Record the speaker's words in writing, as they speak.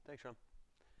Thanks, Ron.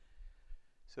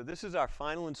 So this is our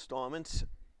final installment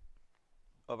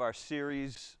of our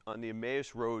series on the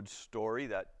Emmaus Road story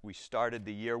that we started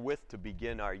the year with to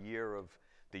begin our year of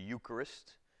the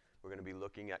Eucharist. We're going to be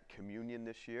looking at communion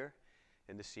this year,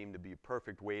 and this seemed to be a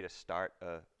perfect way to start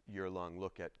a year-long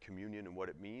look at communion and what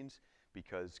it means,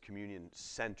 because communion is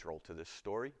central to this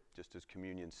story, just as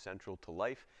communion is central to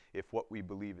life. If what we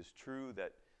believe is true,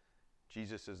 that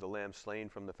Jesus is the Lamb slain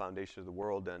from the foundation of the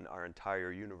world, then our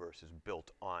entire universe is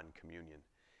built on communion.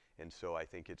 And so I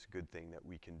think it's a good thing that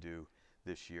we can do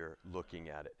this year looking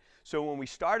at it. So when we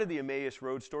started the Emmaus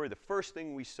Road story, the first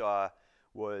thing we saw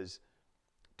was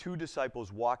two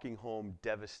disciples walking home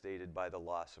devastated by the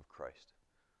loss of Christ.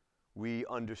 We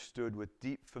understood with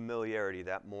deep familiarity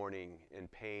that morning in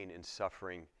pain and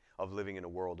suffering of living in a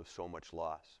world of so much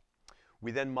loss.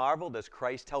 We then marveled as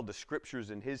Christ held the scriptures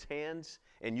in his hands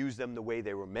and used them the way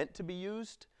they were meant to be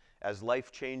used, as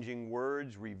life-changing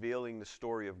words revealing the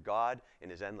story of God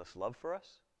and his endless love for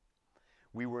us.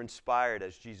 We were inspired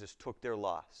as Jesus took their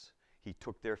loss. He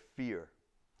took their fear.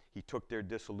 He took their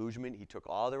disillusionment. He took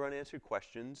all their unanswered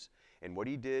questions, and what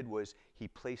he did was he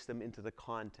placed them into the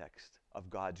context of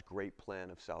God's great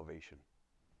plan of salvation.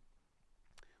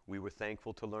 We were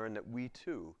thankful to learn that we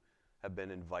too have been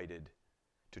invited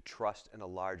to trust in a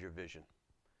larger vision,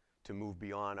 to move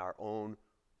beyond our own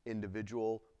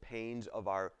individual pains of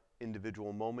our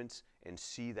individual moments and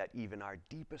see that even our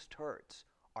deepest hurts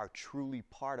are truly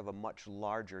part of a much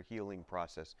larger healing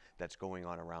process that's going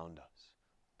on around us,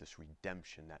 this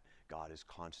redemption that God is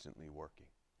constantly working.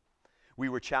 We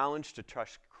were challenged to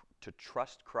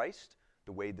trust Christ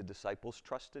the way the disciples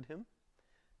trusted him,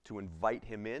 to invite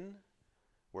him in.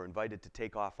 We're invited to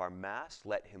take off our masks,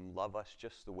 let him love us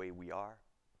just the way we are.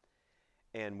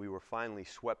 And we were finally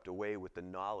swept away with the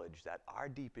knowledge that our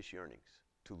deepest yearnings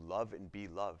to love and be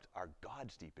loved are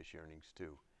God's deepest yearnings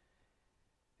too.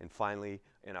 And finally,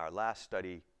 in our last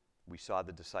study, we saw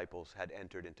the disciples had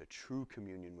entered into true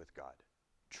communion with God.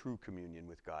 True communion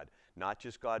with God. Not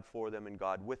just God for them and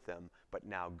God with them, but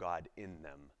now God in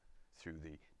them through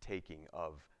the taking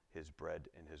of his bread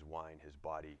and his wine, his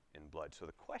body and blood. So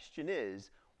the question is,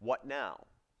 what now?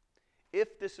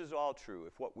 If this is all true,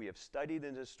 if what we have studied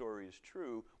in this story is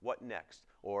true, what next?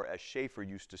 Or as Schaeffer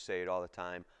used to say it all the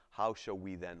time, how shall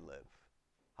we then live?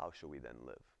 How shall we then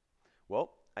live?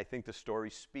 Well, I think the story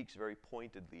speaks very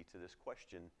pointedly to this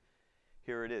question.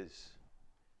 Here it is.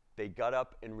 They got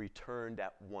up and returned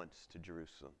at once to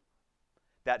Jerusalem.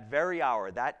 That very hour,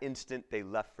 that instant, they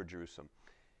left for Jerusalem.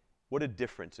 What a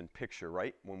difference in picture,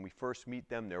 right? When we first meet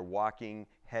them, they're walking,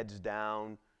 heads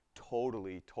down,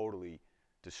 totally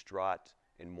distraught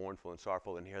and mournful and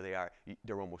sorrowful, and here they are.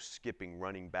 They're almost skipping,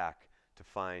 running back to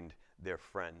find their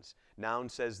friends. Noun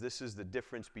says this is the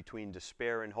difference between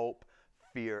despair and hope,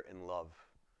 fear and love.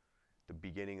 The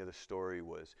beginning of the story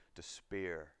was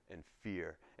despair and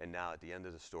fear, and now at the end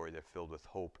of the story, they're filled with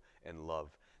hope and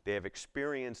love. They have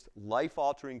experienced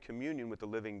life-altering communion with the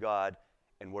living God,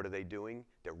 and what are they doing?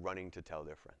 They're running to tell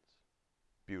their friends.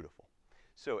 Beautiful.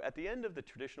 So at the end of the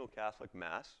traditional Catholic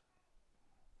Mass,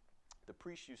 the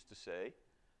priest used to say,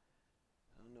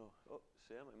 I don't know, oh,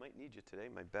 Sam, I might need you today.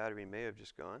 My battery may have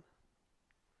just gone.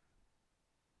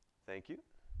 Thank you.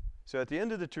 So at the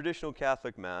end of the traditional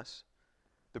Catholic Mass,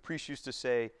 the priest used to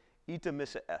say, Ita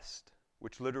missa est,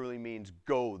 which literally means,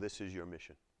 go, this is your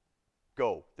mission.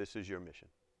 Go, this is your mission.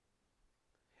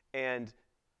 And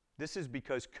this is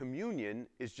because communion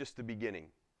is just the beginning.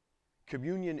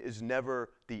 Communion is never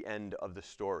the end of the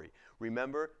story.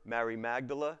 Remember, Mary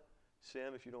Magdalene,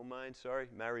 Sam, if you don't mind, sorry.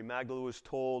 Mary Magdalene was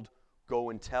told, go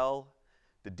and tell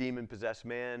the demon-possessed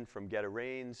man from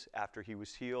Gadarenes after he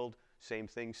was healed. Same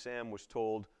thing, Sam was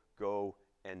told, go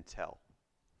and tell.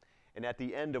 And at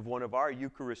the end of one of our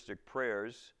Eucharistic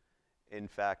prayers, in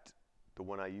fact, the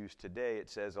one I used today, it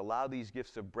says, allow these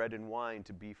gifts of bread and wine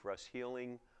to be for us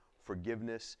healing,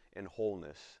 forgiveness, and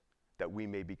wholeness, that we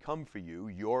may become for you,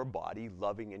 your body,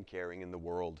 loving and caring in the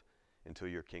world until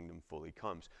your kingdom fully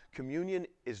comes. Communion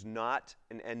is not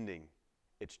an ending.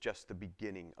 It's just the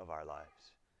beginning of our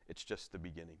lives. It's just the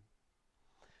beginning.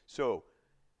 So,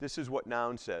 this is what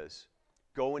Noun says.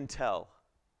 Go and tell.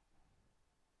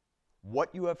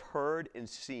 What you have heard and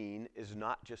seen is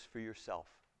not just for yourself.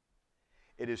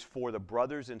 It is for the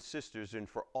brothers and sisters and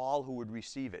for all who would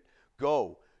receive it.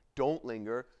 Go. Don't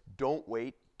linger. Don't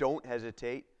wait. Don't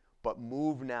hesitate. But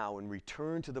move now and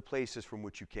return to the places from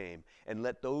which you came, and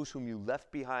let those whom you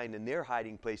left behind in their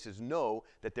hiding places know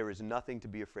that there is nothing to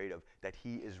be afraid of, that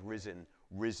he is risen,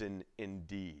 risen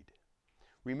indeed.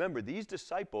 Remember, these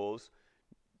disciples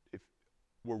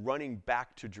were running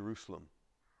back to Jerusalem.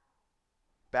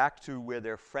 back to where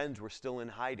their friends were still in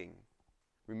hiding.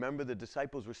 Remember, the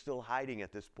disciples were still hiding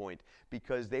at this point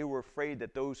because they were afraid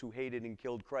that those who hated and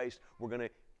killed Christ were going to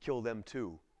kill them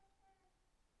too.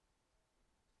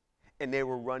 And they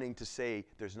were running to say,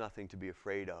 there's nothing to be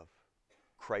afraid of.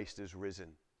 Christ is risen.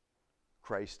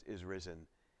 Christ is risen.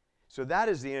 So that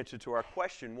is the answer to our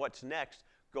question, what's next?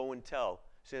 Go and tell.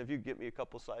 Sam, if you could get me a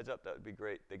couple slides up, that would be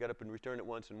great. They got up and returned it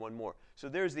once and one more. So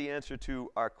there's the answer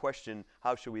to our question,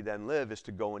 how should we then live, is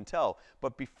to go and tell.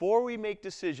 But before we make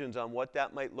decisions on what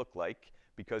that might look like,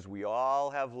 because we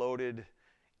all have loaded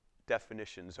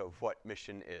definitions of what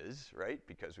mission is, right?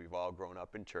 Because we've all grown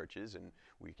up in churches and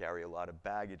we carry a lot of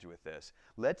baggage with this.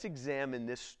 Let's examine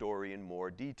this story in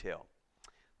more detail.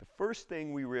 The first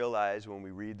thing we realize when we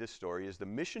read this story is the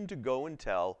mission to go and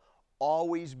tell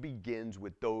always begins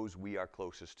with those we are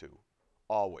closest to.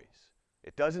 Always.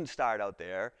 It doesn't start out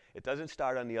there. It doesn't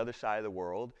start on the other side of the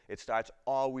world. It starts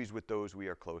always with those we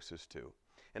are closest to.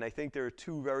 And I think there are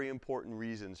two very important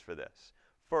reasons for this.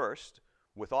 First,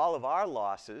 with all of our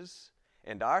losses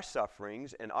and our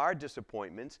sufferings and our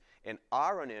disappointments and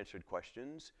our unanswered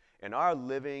questions and our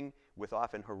living with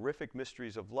often horrific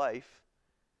mysteries of life,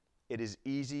 it is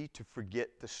easy to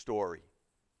forget the story.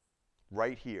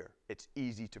 Right here, it's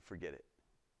easy to forget it.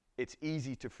 It's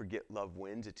easy to forget love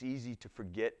wins. It's easy to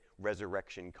forget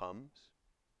resurrection comes.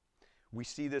 We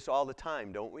see this all the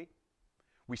time, don't we?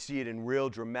 We see it in real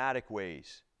dramatic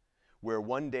ways, where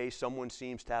one day someone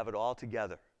seems to have it all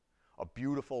together. A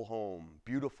beautiful home,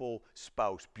 beautiful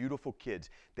spouse, beautiful kids.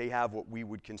 They have what we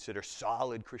would consider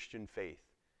solid Christian faith.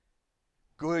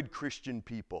 Good Christian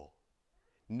people.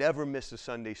 Never miss a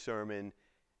Sunday sermon.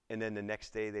 And then the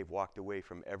next day they've walked away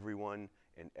from everyone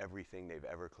and everything they've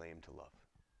ever claimed to love.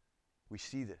 We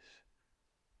see this.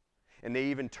 And they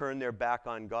even turn their back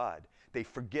on God. They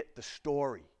forget the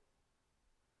story.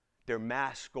 Their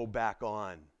masks go back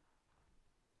on.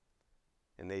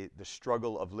 And the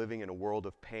struggle of living in a world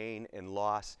of pain and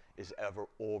loss is ever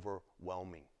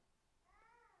overwhelming.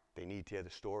 They need to hear the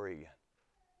story again.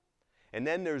 And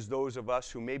then there's those of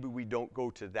us who maybe we don't go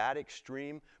to that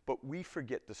extreme, but we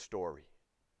forget the story.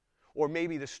 Or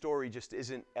maybe the story just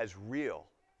isn't as real.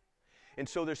 And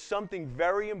so there's something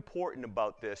very important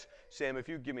about this. Sam, if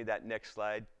you give me that next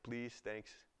slide, please. Thanks.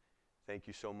 Thank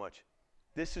you so much.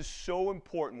 This is so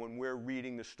important when we're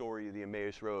reading the story of the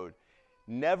Emmaus Road.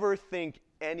 Never think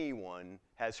anyone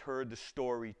has heard the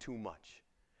story too much.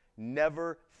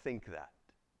 Never think that.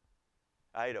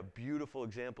 I had a beautiful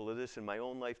example of this in my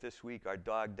own life this week. Our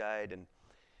dog died, and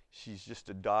she's just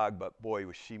a dog, but boy,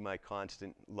 was she my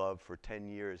constant love for 10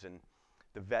 years. And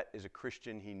the vet is a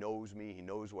Christian. He knows me. He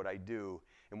knows what I do.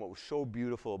 And what was so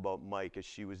beautiful about Mike as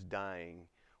she was dying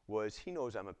was he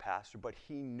knows I'm a pastor, but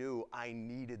he knew I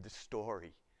needed the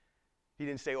story. He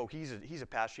didn't say, oh, he's a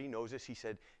pastor. He knows this. He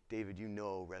said, David, you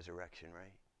know resurrection,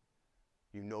 right?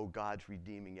 You know God's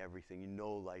redeeming everything. You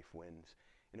know life wins.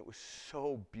 And it was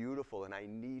so beautiful, and I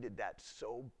needed that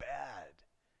so bad.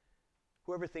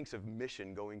 Whoever thinks of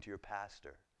mission going to your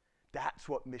pastor, that's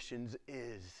what missions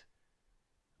is.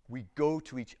 We go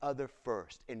to each other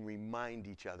first and remind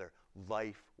each other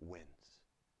life wins.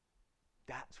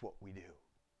 That's what we do.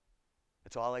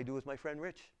 That's all I do with my friend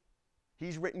Rich.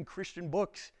 He's written Christian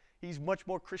books. He's much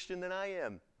more Christian than I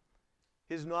am.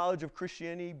 His knowledge of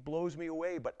Christianity blows me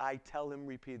away, but I tell him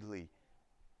repeatedly,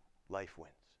 life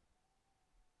wins.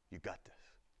 You got this.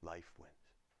 Life wins.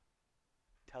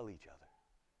 Tell each other.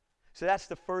 So that's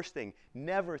the first thing.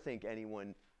 Never think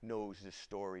anyone knows this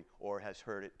story or has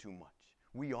heard it too much.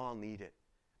 We all need it.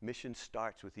 Mission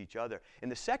starts with each other. And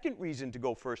the second reason to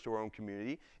go first to our own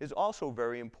community is also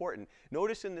very important.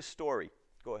 Notice in this story.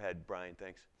 Go ahead, Brian,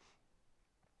 thanks.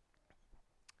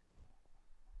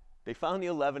 They found the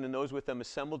 11 and those with them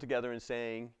assembled together and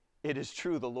saying, it is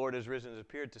true, the Lord has risen and has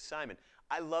appeared to Simon.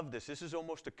 I love this. This is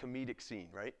almost a comedic scene,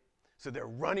 right? So they're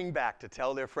running back to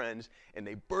tell their friends, and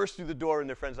they burst through the door, and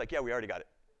their friend's like, yeah, we already got it.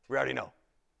 We already know.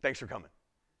 Thanks for coming.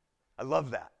 I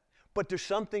love that. But there's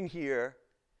something here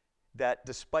that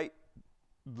despite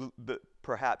the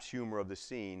perhaps humor of the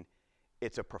scene,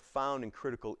 it's a profound and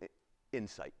critical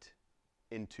insight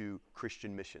into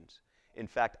Christian missions. In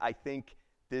fact, I think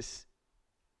this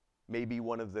may be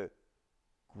one of the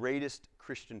greatest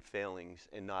Christian failings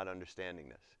in not understanding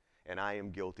this. And I am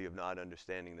guilty of not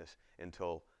understanding this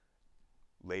until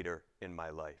later in my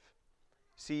life.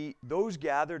 See, those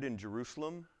gathered in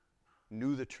Jerusalem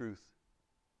knew the truth,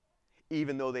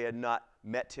 even though they had not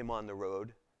met him on the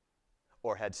road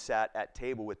or had sat at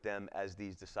table with them as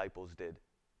these disciples did.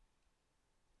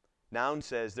 Noun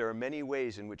says there are many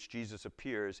ways in which Jesus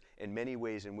appears and many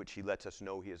ways in which he lets us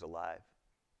know he is alive.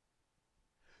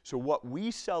 So what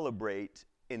we celebrate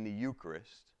in the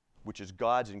Eucharist, which is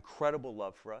God's incredible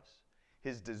love for us,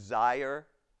 his desire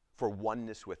for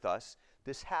oneness with us,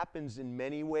 this happens in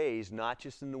many ways, not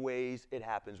just in the ways it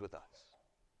happens with us.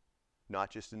 Not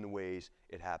just in the ways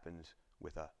it happens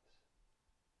with us.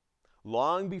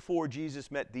 Long before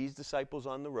Jesus met these disciples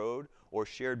on the road or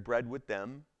shared bread with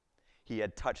them, he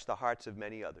had touched the hearts of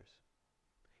many others.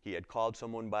 He had called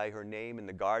someone by her name in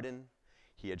the garden.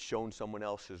 He had shown someone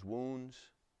else his wounds.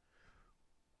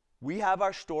 We have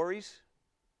our stories.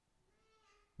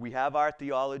 We have our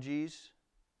theologies.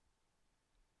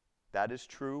 That is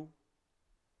true.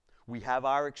 We have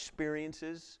our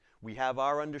experiences. We have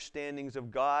our understandings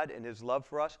of God and his love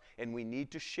for us, and we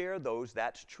need to share those.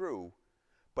 That's true.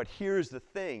 But here's the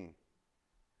thing.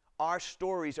 Our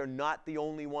stories are not the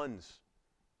only ones.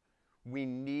 We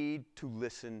need to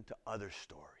listen to other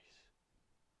stories.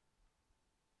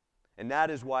 And that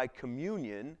is why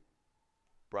communion,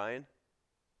 Brian,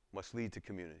 must lead to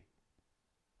community.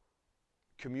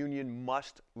 Communion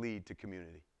must lead to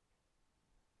community.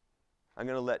 I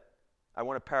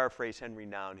want to paraphrase Henry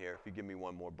Nouwen here. If you give me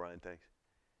one more, Brian, thanks.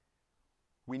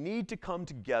 We need to come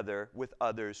together with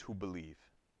others who believe,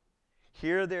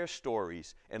 hear their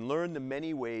stories, and learn the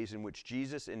many ways in which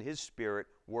Jesus and his Spirit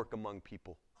work among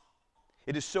people.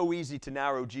 It is so easy to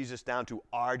narrow Jesus down to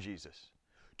our Jesus,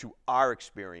 to our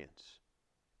experience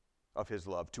of his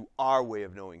love, to our way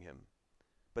of knowing him.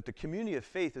 But the community of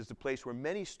faith is the place where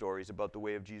many stories about the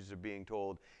way of Jesus are being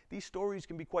told. These stories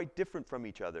can be quite different from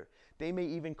each other. They may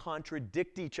even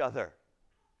contradict each other.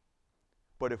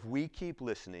 But if we keep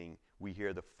listening, we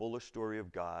hear the fuller story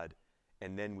of God,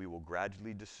 and then we will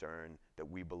gradually discern that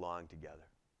we belong together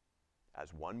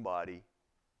as one body,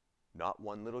 not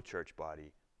one little church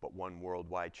body, but one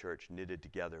worldwide church knitted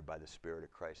together by the Spirit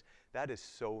of Christ. That is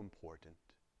so important.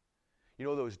 You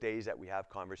know those days that we have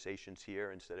conversations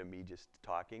here instead of me just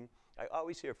talking? I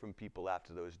always hear from people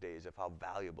after those days of how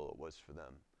valuable it was for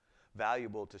them.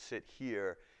 Valuable to sit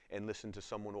here and listen to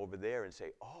someone over there and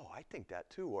say, oh, I think that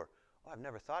too, or oh, I've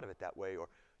never thought of it that way, or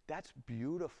that's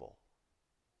beautiful.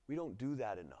 We don't do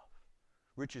that enough.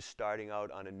 Rich is starting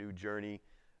out on a new journey,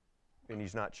 and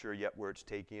he's not sure yet where it's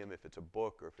taking him, if it's a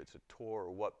book or if it's a tour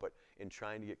or what, but in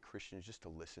trying to get Christians just to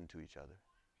listen to each other.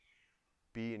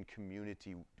 Be in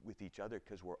community with each other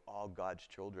because we're all God's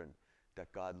children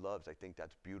that God loves. I think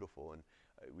that's beautiful, and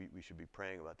we should be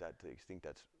praying about that. I think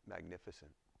that's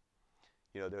magnificent.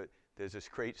 You know, there's this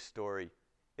great story.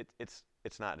 It's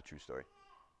not a true story,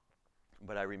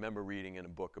 but I remember reading in a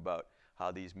book about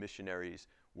how these missionaries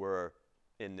were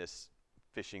in this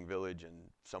fishing village and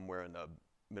somewhere in the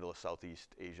middle of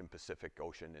Southeast Asian Pacific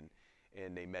Ocean,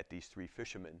 and they met these three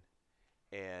fishermen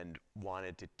and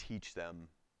wanted to teach them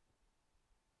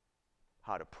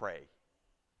how to pray.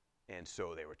 And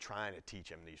so they were trying to teach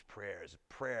him these prayers,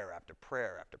 prayer after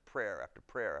prayer after prayer after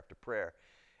prayer after prayer.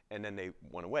 And then they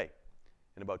went away.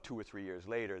 And about 2 or 3 years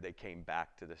later, they came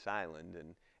back to this island.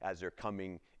 And as they're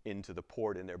coming into the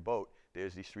port in their boat,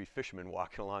 there's these three fishermen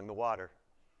walking along the water.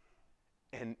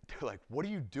 And they're like, what are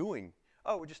you doing?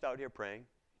 Oh, we're just out here praying.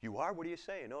 You are? What are you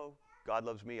saying? Oh, God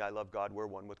loves me. I love God. We're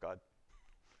one with God.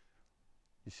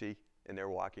 You see? And they're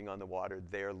walking on the water.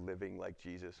 They're living like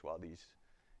Jesus while these...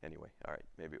 Anyway, all right,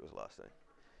 maybe it was last night.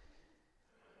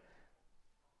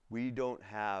 We don't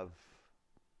have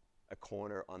a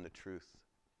corner on the truth.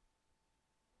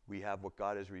 We have what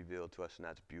God has revealed to us, and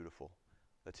that's beautiful.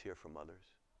 Let's hear from others.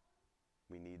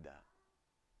 We need that.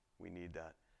 We need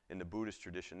that. In the Buddhist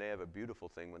tradition, they have a beautiful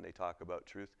thing when they talk about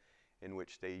truth, in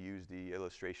which they use the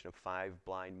illustration of 5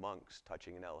 blind monks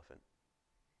touching an elephant.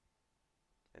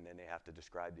 And then they have to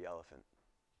describe the elephant.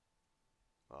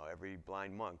 Well, every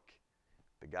blind monk,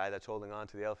 the guy that's holding on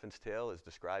to the elephant's tail is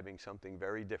describing something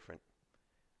very different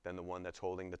than the one that's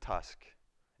holding the tusk,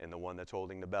 and the one that's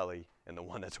holding the belly, and the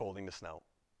one that's holding the snout,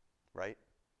 right?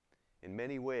 In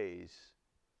many ways,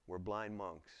 we're blind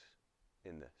monks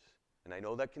in this. And I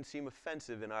know that can seem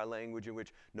offensive in our language in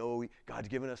which, no, God's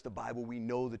given us the Bible, we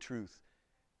know the truth.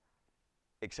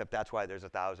 Except that's why there's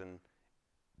 1,000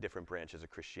 different branches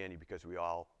of Christianity, because we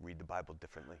all read the Bible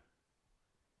differently.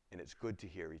 And it's good to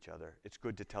hear each other. It's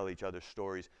good to tell each other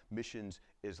stories. Missions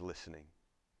is listening.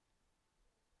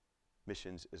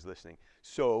 Missions is listening.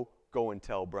 So, go and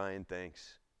tell Brian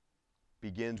thanks.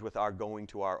 Begins with our going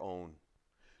to our own,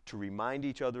 to remind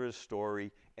each other a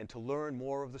story and to learn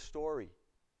more of the story.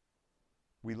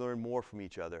 We learn more from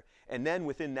each other. And then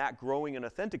within that growing and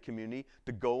authentic community,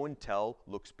 the go and tell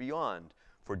looks beyond.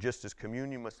 For just as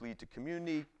communion must lead to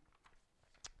community,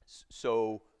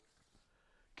 so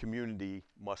community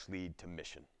must lead to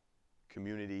mission.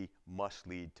 Community must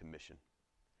lead to mission.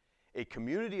 A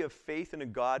community of faith in a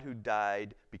God who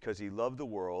died because he loved the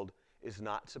world is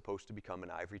not supposed to become an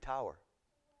ivory tower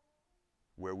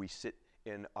where we sit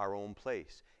in our own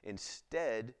place.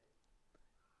 Instead,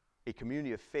 a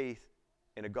community of faith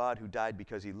in a God who died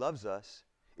because he loves us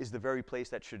is the very place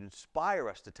that should inspire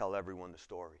us to tell everyone the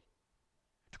story.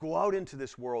 To go out into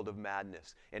this world of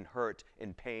madness and hurt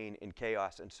and pain and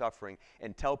chaos and suffering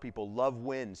and tell people love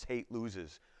wins, hate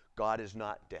loses, God is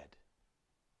not dead.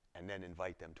 And then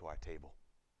invite them to our table,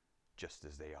 just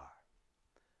as they are.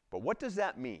 But what does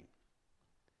that mean?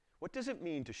 What does it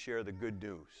mean to share the good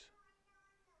news?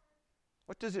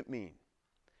 What does it mean?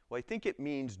 Well, I think it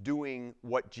means doing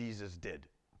what Jesus did.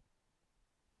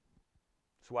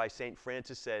 That's why St.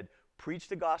 Francis said, preach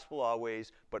the gospel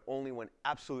always, but only when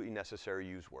absolutely necessary,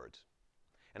 use words.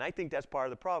 And I think that's part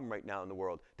of the problem right now in the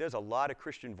world. There's a lot of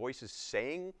Christian voices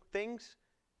saying things,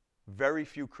 very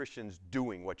few Christians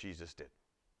doing what Jesus did.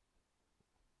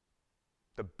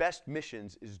 The best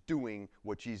missions is doing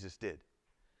what Jesus did.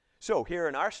 So here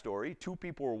in our story, two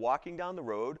people were walking down the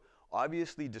road,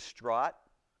 obviously distraught,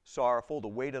 sorrowful, the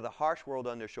weight of the harsh world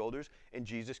on their shoulders, and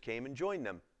Jesus came and joined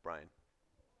them, Brian.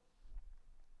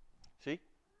 See?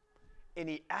 And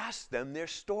he asked them their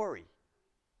story.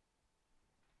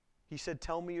 He said,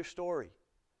 tell me your story.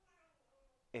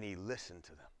 And he listened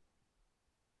to them.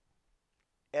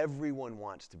 Everyone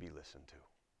wants to be listened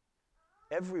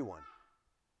to. Everyone.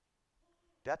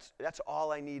 That's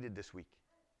all I needed this week.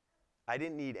 I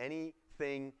didn't need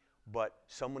anything but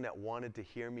someone that wanted to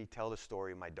hear me tell the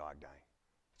story of my dog dying.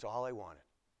 That's all I wanted.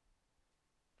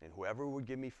 And whoever would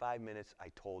give me 5 minutes, I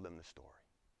told them the story.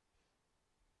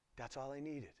 That's all I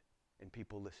needed. And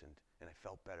people listened, and I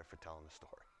felt better for telling the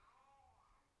story.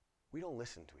 We don't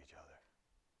listen to each other.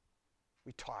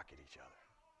 We talk at each other.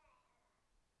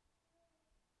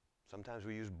 Sometimes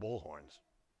we use bullhorns.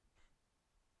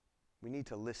 We need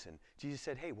to listen. Jesus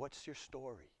said, hey, what's your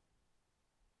story?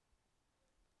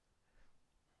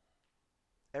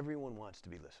 Everyone wants to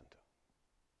be listened to.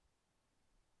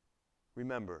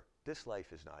 Remember, this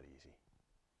life is not easy.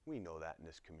 We know that in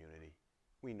this community.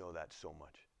 We know that so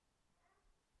much.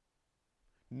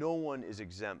 No one is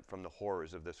exempt from the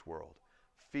horrors of this world.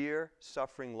 Fear,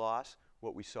 suffering, loss,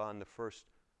 what we saw in the first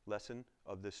lesson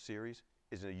of this series,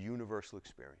 is a universal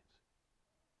experience.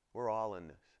 We're all in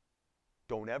this.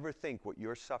 Don't ever think what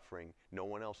you're suffering no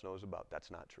one else knows about.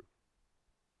 That's not true.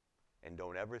 And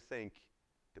don't ever think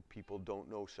that people don't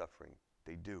know suffering.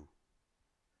 They do.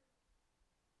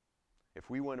 If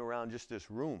we went around just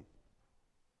this room,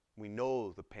 we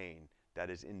know the pain that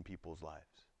is in people's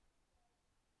lives.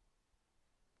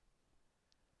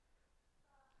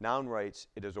 Noun writes,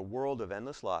 it is a world of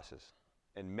endless losses,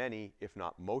 and many, if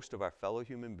not most of our fellow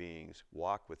human beings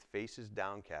walk with faces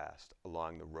downcast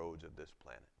along the roads of this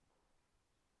planet.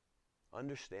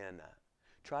 Understand that.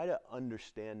 Try to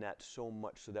understand that so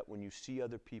much so that when you see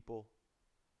other people,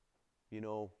 you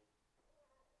know,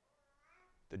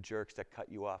 the jerks that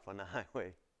cut you off on the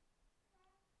highway,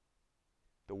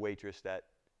 the waitress that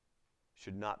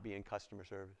should not be in customer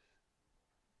service,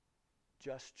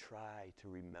 just try to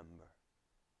remember.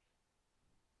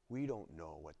 We don't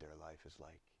know what their life is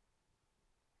like.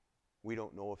 We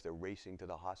don't know if they're racing to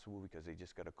the hospital because they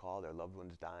just got a call, their loved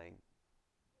one's dying.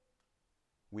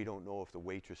 We don't know if the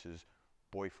waitress's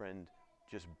boyfriend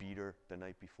just beat her the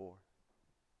night before.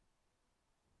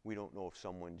 We don't know if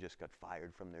someone just got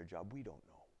fired from their job. We don't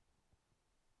know.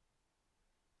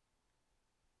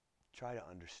 Try to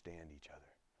understand each other.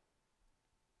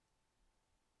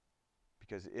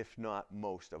 Because if not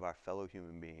most of our fellow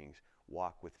human beings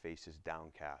walk with faces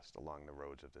downcast along the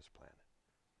roads of this planet.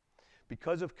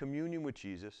 Because of communion with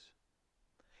Jesus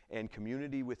and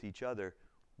community with each other,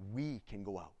 we can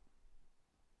go out.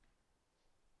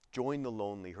 Join the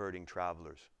lonely, hurting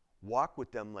travelers. Walk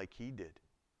with them like he did.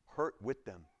 Hurt with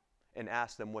them and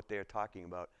ask them what they are talking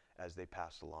about as they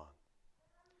pass along.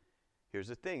 Here's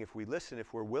the thing, if we listen,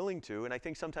 if we're willing to, and I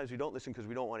think sometimes we don't listen because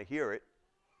we don't want to hear it,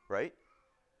 right?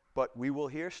 But we will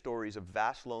hear stories of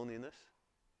vast loneliness,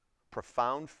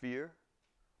 profound fear,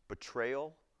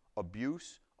 betrayal,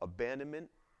 abuse, abandonment,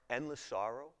 endless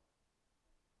sorrow.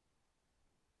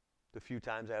 The few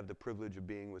times I have the privilege of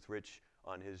being with Rich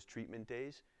on his treatment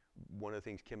days, one of the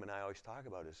things Kim and I always talk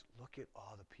about is, look at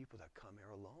all the people that come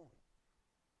here alone,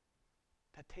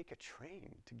 that take a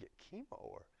train to get chemo,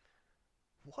 or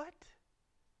what?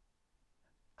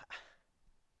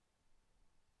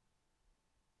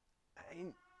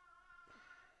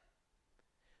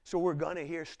 So we're going to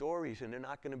hear stories, and they're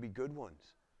not going to be good ones.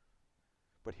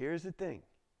 But here's the thing.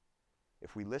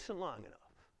 If we listen long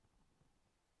enough,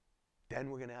 then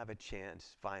we're going to have a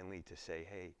chance finally to say,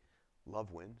 hey,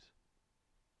 love wins.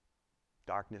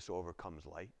 darkness overcomes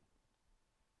light,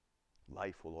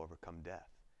 life will overcome death.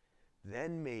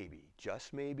 Then maybe,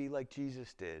 just maybe like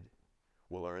Jesus did,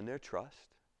 we'll earn their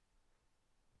trust.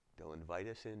 They'll invite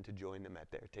us in to join them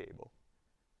at their table.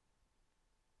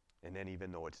 And then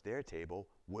even though it's their table,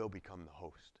 we'll become the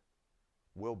host.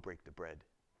 We'll break the bread.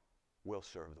 We'll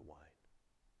serve the wine.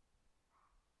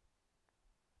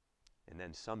 And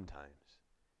then sometimes,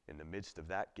 in the midst of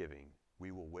that giving,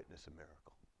 we will witness a miracle.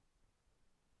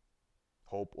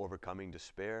 Hope overcoming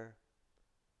despair,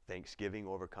 thanksgiving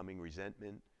overcoming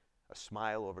resentment, a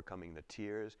smile overcoming the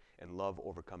tears, and love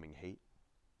overcoming hate.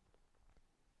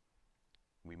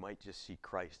 We might just see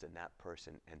Christ in that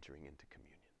person entering into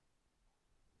communion.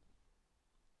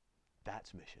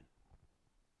 That's mission.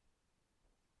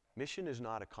 Mission is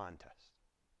not a contest.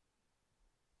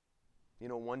 You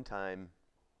know, one time,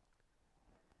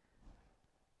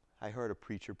 I heard a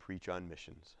preacher preach on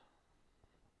missions.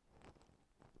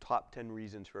 Top 10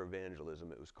 reasons for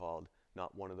evangelism, it was called.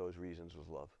 Not one of those reasons was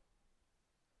love.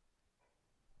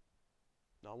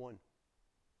 Not one.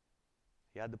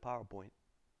 He had the PowerPoint.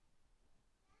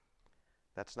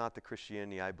 That's not the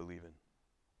Christianity I believe in.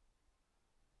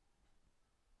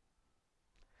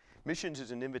 Missions is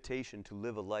an invitation to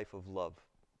live a life of love.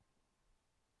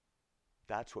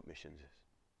 That's what missions is.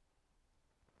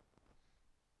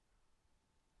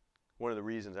 One of the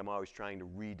reasons I'm always trying to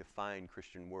redefine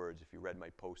Christian words, if you read my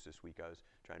post this week, I was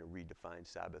trying to redefine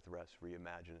Sabbath rest,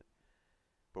 reimagine it.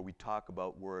 But we talk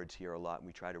about words here a lot and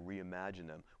we try to reimagine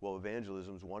them. Well,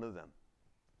 evangelism is one of them.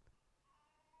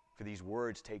 For these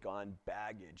words take on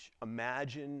baggage.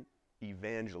 Imagine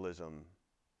evangelism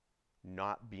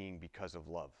not being because of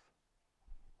love.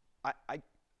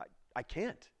 I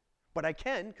can't, but I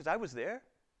can because I was there.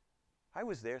 I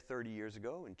was there 30 years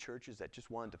ago in churches that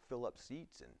just wanted to fill up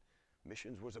seats and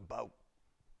missions was about.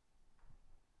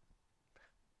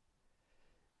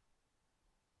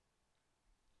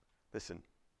 Listen,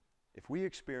 if we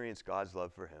experience God's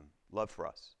love for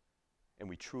us, and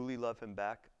we truly love him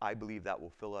back, I believe that will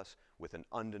fill us with an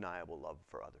undeniable love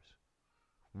for others.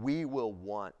 We will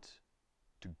want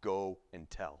to go and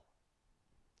tell.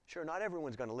 Sure, not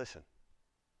everyone's going to listen.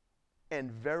 And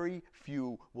very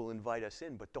few will invite us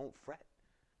in, but don't fret.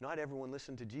 Not everyone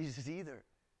listened to Jesus either.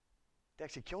 They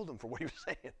actually killed him for what he was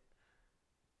saying.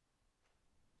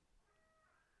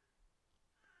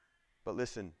 But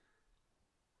listen,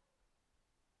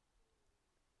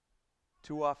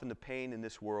 too often the pain in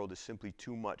this world is simply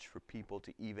too much for people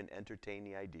to even entertain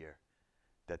the idea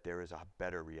that there is a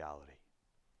better reality.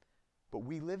 But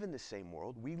we live in the same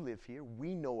world. We live here.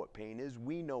 We know what pain is.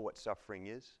 We know what suffering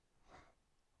is.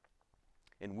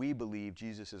 And we believe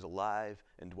Jesus is alive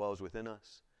and dwells within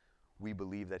us. We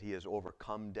believe that he has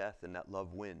overcome death and that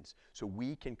love wins. So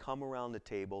we can come around the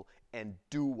table and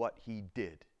do what he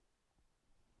did.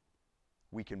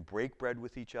 We can break bread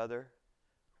with each other.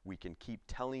 We can keep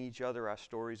telling each other our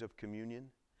stories of communion.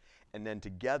 And then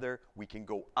together we can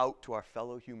go out to our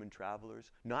fellow human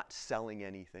travelers, not selling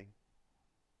anything,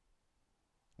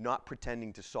 not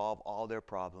pretending to solve all their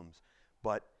problems,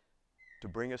 but to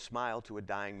bring a smile to a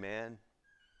dying man,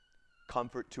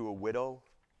 comfort to a widow,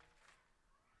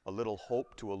 a little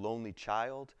hope to a lonely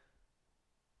child,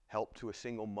 help to a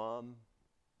single mom,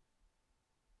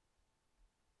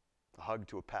 a hug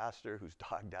to a pastor whose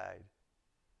dog died,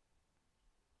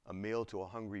 a meal to a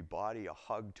hungry body, a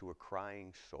hug to a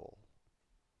crying soul.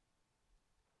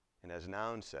 And as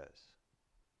Noun says,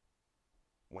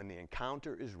 when the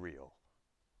encounter is real,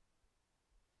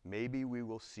 maybe we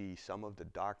will see some of the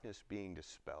darkness being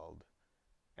dispelled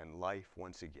and life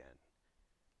once again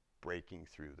breaking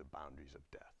through the boundaries of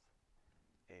death.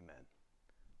 Amen.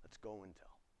 Let's go and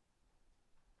tell.